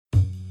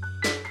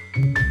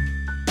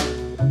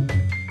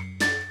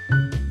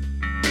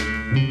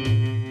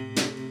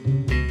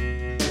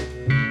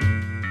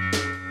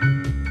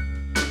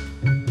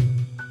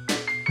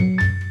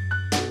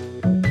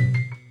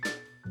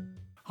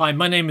Hi,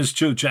 my name is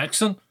Joe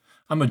Jackson.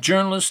 I'm a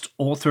journalist,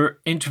 author,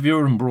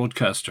 interviewer, and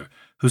broadcaster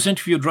who's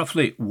interviewed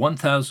roughly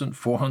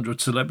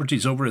 1,400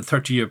 celebrities over a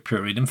 30-year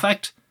period. In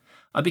fact,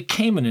 I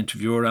became an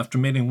interviewer after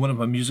meeting one of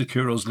my music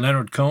heroes,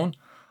 Leonard Cohen,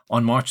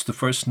 on March the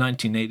 1st,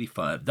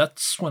 1985.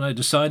 That's when I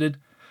decided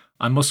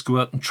I must go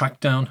out and track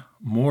down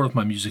more of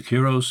my music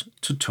heroes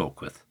to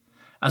talk with.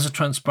 As it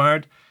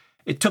transpired,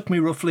 it took me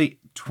roughly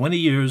 20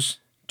 years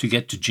to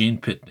get to Gene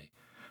Pitney,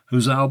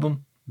 whose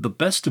album, The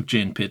Best of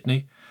Gene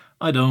Pitney,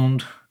 I'd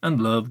owned and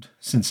loved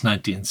since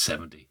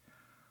 1970.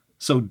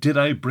 So did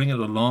I bring it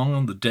along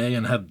on the day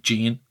and have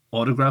Gene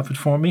autograph it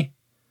for me?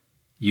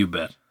 You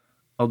bet.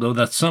 Although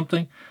that's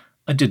something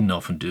I didn't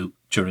often do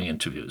during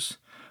interviews.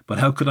 But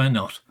how could I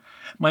not?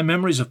 My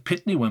memories of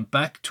Pitney went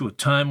back to a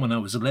time when I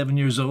was 11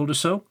 years old or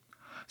so,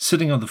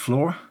 sitting on the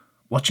floor,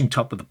 watching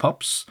Top of the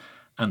Pops,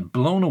 and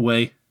blown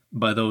away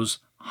by those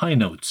high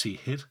notes he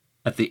hit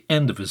at the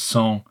end of his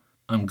song,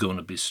 I'm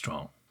Gonna Be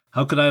Strong.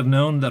 How could I have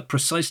known that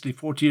precisely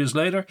 40 years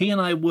later, he and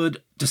I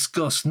would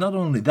discuss not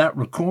only that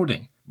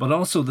recording, but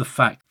also the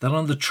fact that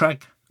on the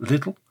track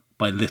Little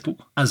by Little,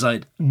 as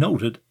I'd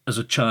noted as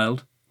a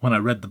child when I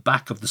read the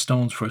back of the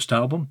Stones' first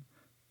album,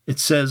 it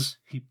says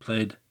he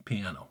played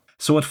piano.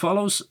 So it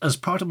follows as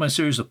part of my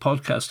series of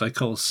podcasts I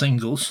call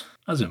Singles,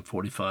 as in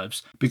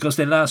 45s, because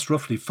they last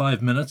roughly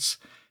 5 minutes,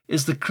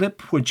 is the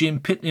clip where Gene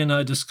Pitney and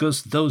I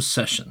discuss those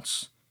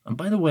sessions. And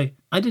by the way,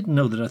 I didn't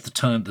know that at the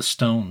time the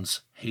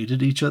Stones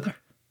hated each other.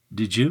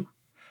 Did you?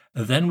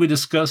 And then we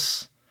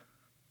discuss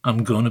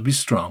I'm Gonna Be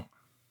Strong.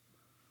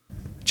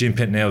 Gene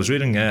Pitney, I was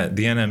reading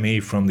the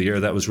NME from the year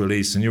that was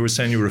released, and you were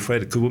saying you were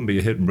afraid it wouldn't be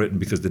a hit in Britain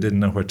because they didn't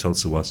know where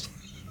Tulsa was.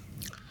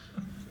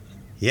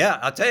 Yeah,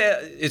 I'll tell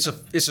you, it's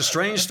a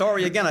strange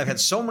story. Again, I've had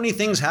so many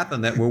things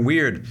happen that were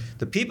weird.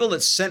 The people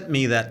that sent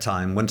me that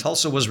time, when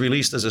Tulsa was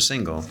released as a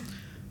single,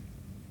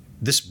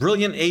 this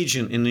brilliant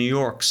agent in New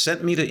York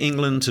sent me to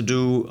England to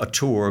do a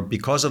tour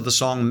because of the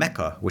song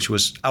Mecca, which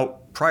was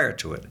out prior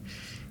to it.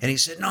 And he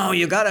said, no,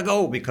 you got to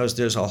go because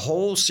there's a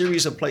whole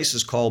series of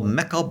places called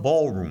Mecca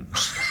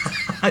ballrooms.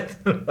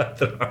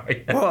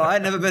 Well,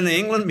 I'd never been to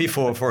England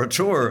before for a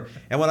tour.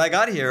 And when I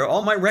got here,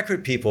 all my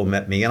record people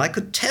met me, and I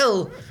could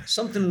tell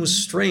something was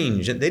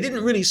strange. And they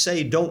didn't really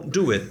say, don't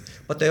do it,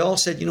 but they all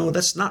said,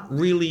 that's not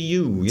really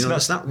you.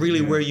 That's not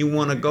really where you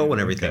want to go and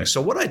everything. Okay. So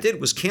what I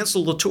did was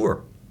cancel the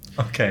tour.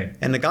 Okay.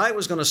 And the guy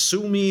was going to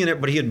sue me,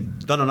 but he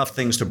had done enough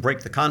things to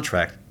break the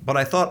contract. But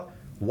I thought,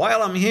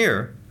 while I'm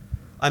here,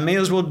 I may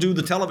as well do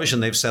the television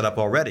they've set up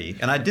already.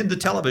 And I did the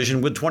television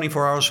with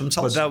 24 Hours from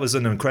Tulsa. But that was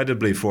an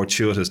incredibly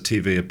fortuitous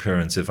TV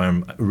appearance, if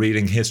I'm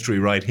reading history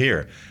right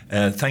here.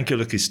 Thank You,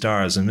 Lucky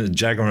Stars. And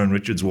Jagger and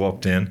Richards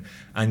walked in,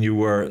 and you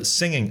were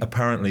singing,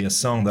 apparently, a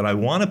song that I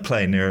want to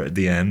play near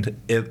the end,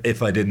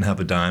 if I didn't have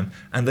a dime.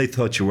 And they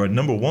thought you were,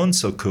 number one,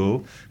 so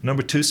cool,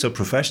 number two, so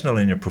professional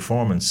in your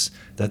performance,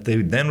 that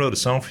they then wrote a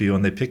song for you,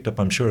 and they picked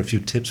up, I'm sure, a few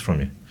tips from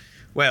you.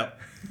 Well,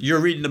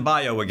 you're reading the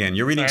bio again.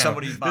 You're reading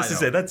somebody's bio. This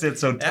is it. That's it.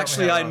 So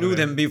actually, I knew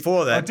them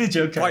before that. Oh, did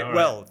you? Okay. Quite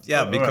well.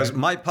 Yeah, because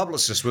my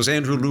publicist was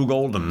Andrew Lou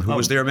Goldham, who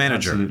was their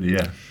manager. Absolutely,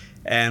 yeah.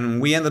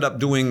 And we ended up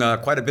doing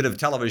quite a bit of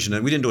television.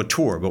 And we didn't do a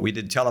tour, but we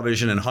did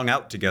television and hung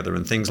out together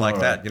and things like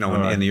that,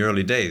 in the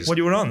early days. Well,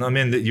 you were on. I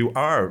mean, you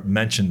are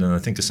mentioned, and I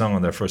think a song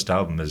on their first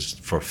album is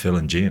for Phil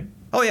and Gene.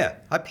 Oh, yeah.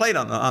 I played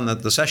on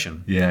the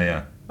session.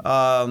 Yeah.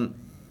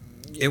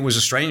 It was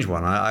a strange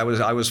one. I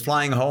was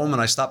flying home,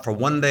 and I stopped for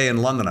one day in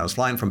London. I was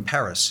flying from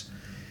Paris.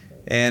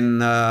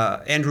 And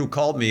Andrew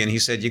called me, and he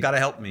said, you got to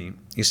help me.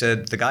 He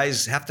said, the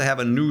guys have to have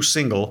a new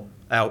single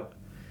out.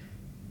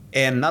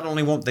 And not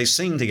only won't they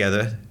sing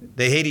together,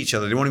 they hate each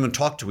other. They won't even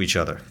talk to each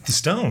other. The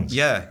Stones?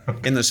 Yeah,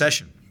 in the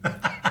session.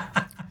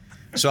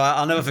 So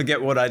I'll never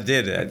forget what I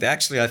did.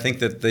 Actually, I think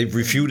that they've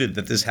refuted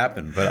that this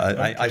happened, but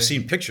I've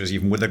seen pictures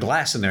even with a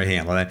glass in their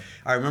hand. And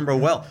I remember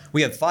well,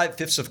 we had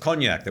 5/5 of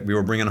cognac that we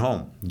were bringing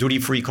home,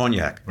 duty-free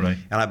cognac. Right.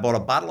 And I bought a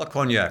bottle of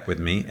cognac with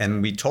me,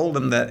 and we told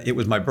them that it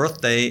was my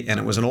birthday, and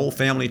it was an old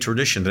family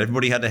tradition that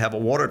everybody had to have a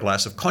water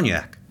glass of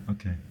cognac.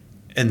 Okay.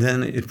 And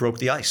then it broke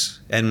the ice.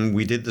 And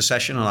we did the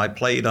session, and I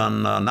played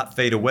on Not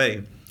Fade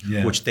Away,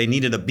 which they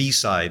needed a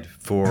B-side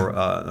for,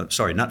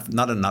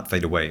 not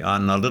Fade Away,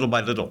 on Little by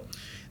Little.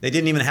 They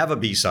didn't even have a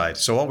B-side,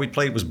 so all we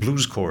played was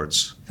blues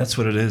chords. That's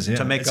what it is, yeah.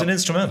 To make it's an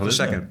instrumental,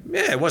 isn't it?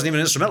 Yeah, it wasn't even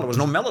an instrumental. It was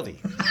no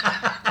melody.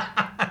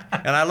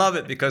 And I love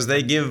it because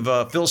they give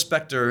Phil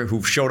Spector,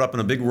 who showed up in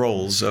a big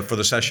roles for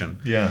the session,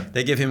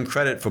 they give him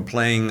credit for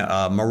playing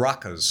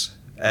maracas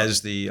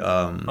as the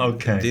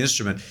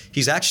instrument.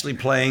 He's actually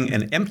playing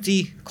an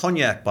empty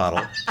cognac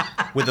bottle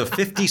with a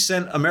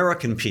 50-cent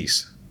American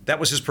piece. That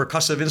was his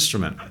percussive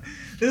instrument.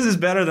 This is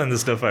better than the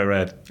stuff I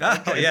read.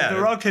 Oh, yeah. The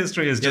rock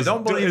history is just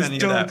don't believe any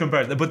of that.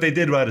 Compared. But they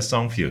did write a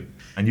song for you,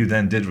 and you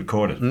then did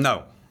record it.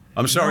 No.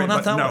 I'm sorry,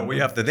 not that but one. we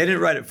have to. They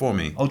didn't write it for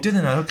me. Oh, did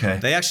they not? Okay.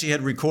 They actually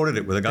had recorded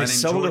it with a guy named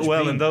George They sold it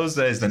well Bean. in those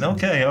days then.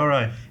 Okay, all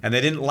right. And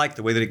they didn't like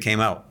the way that it came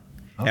out.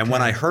 Okay. And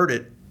when I heard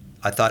it,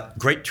 I thought,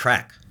 great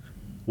track.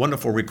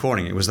 Wonderful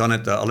recording. It was done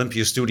at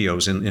Olympia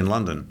Studios in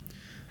London.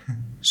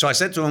 So I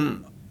said to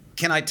him,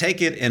 can I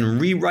take it and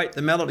rewrite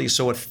the melody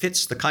so it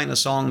fits the kind of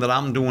song that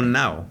I'm doing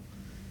now?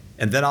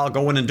 And then I'll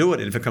go in and do it.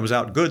 And if it comes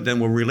out good, then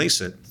we'll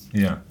release it.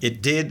 Yeah.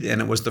 It did, and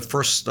it was the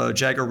first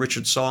Jagger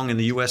Richards song in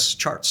the U.S.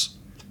 charts.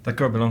 That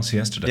Girl Belongs to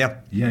Yesterday. Yeah.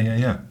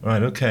 Yeah.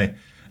 Right, okay.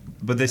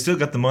 But they still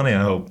got the money,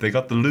 I hope. They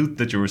got the loot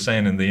that you were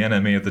saying in the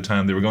NME at the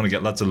time. They were going to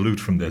get lots of loot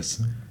from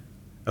this.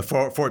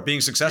 For it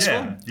being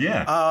successful?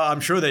 Yeah.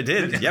 I'm sure they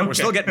did. Yeah, we're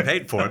still getting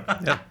paid for it.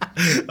 Yeah.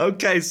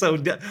 Okay, so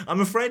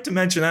I'm afraid to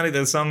mention any of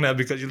the song now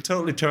because you'll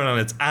totally turn on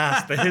its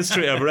ass, the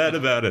history I've read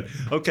about it.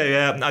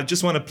 Okay, I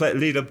just want to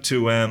lead up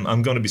to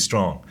I'm Going to Be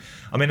Strong.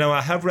 I mean, now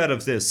I have read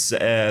of this,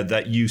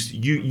 that you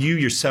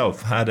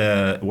yourself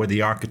were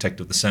the architect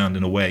of the sound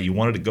in a way. You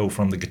wanted to go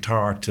from the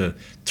guitar to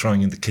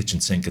throwing in the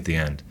kitchen sink at the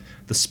end.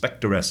 The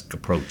Spectre-esque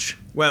approach.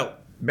 Well,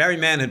 Barry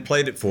Mann had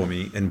played it for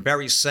me, and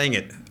Barry sang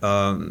it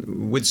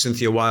with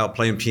Cynthia Wilde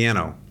playing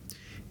piano.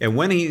 And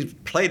when he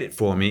played it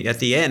for me, at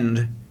the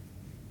end,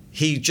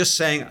 he just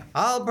sang,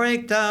 "I'll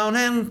break down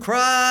and cry,"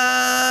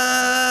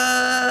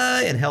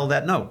 and held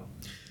that note.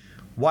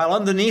 While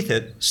underneath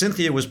it,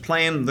 Cynthia was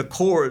playing the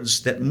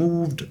chords that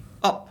moved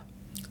up,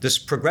 this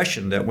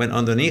progression that went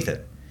underneath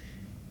it.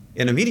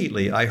 And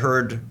immediately I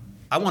heard,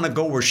 I want to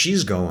go where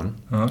she's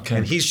going. Okay.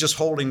 And he's just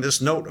holding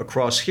this note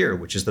across here,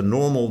 which is the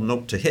normal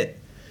note to hit.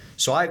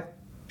 So I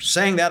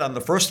sang that on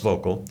the first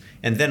vocal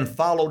and then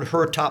followed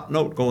her top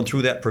note going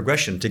through that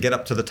progression to get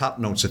up to the top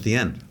notes at the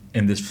end.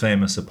 In this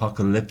famous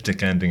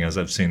apocalyptic ending, as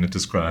I've seen it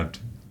described.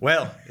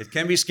 Well, it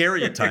can be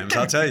scary at times,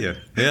 I'll tell you.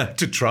 Yeah.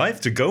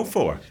 To go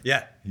for.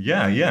 Yeah.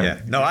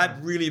 Yeah. No,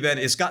 I've really been,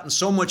 it's gotten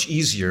so much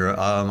easier.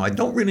 I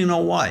don't really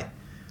know why.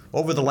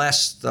 Over the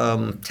last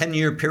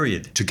 10-year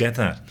period. To get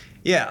that.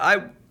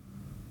 Yeah,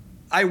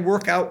 I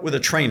work out with a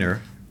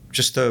trainer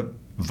just to...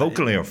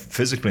 Vocally or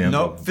physically?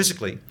 No,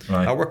 physically.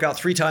 Right. I work out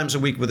 3 times a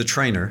week with a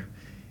trainer.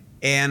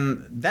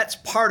 And that's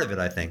part of it,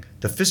 I think.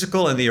 The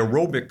physical and the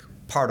aerobic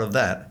part of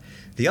that.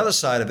 The other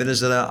side of it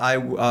is that I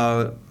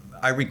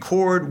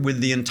record with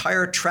the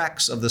entire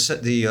tracks of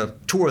the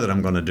tour that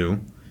I'm going to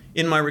do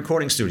in my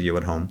recording studio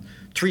at home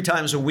 3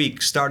 times a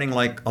week, starting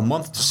like a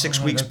month to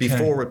 6 weeks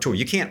before a tour.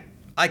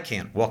 I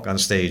can't walk on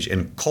stage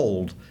and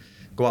cold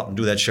go out and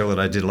do that show that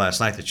I did last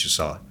night that you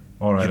saw.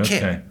 All right, you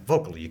can't. okay.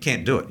 Vocally, you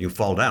can't do it. You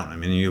fall down. I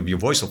mean, your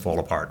voice will fall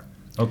apart.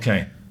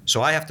 Okay.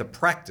 So I have to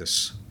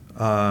practice.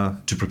 To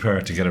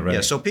prepare to get it ready.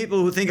 Yeah, so people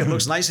who think it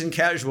looks nice and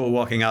casual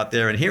walking out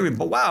there and hearing,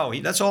 but wow,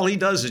 that's all he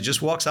does is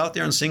just walks out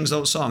there and sings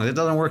those songs. It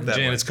doesn't work that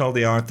Gene, way. it's called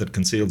the art that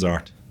conceals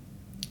art.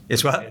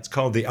 It's what? It's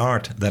called the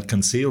art that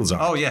conceals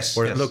art. Oh, yes.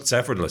 Where yes. it looks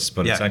effortless,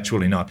 but it's Yeah.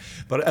 actually not.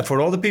 But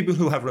for all the people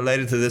who have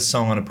related to this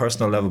song on a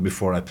personal level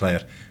before I play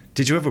it,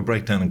 did you ever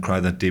break down and cry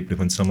that deeply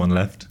when someone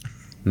left?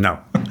 No.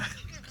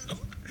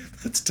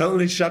 It's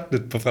totally shocked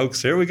it,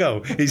 folks. Here we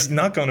go. He's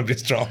not going to be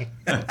strong.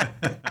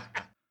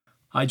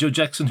 Hi, Joe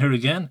Jackson here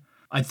again.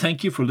 I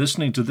thank you for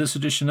listening to this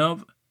edition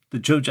of the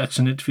Joe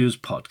Jackson Interviews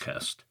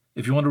podcast.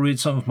 If you want to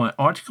read some of my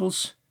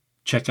articles,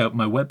 check out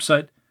my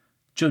website,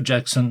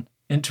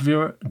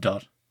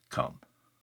 joejacksoninterviewer.com.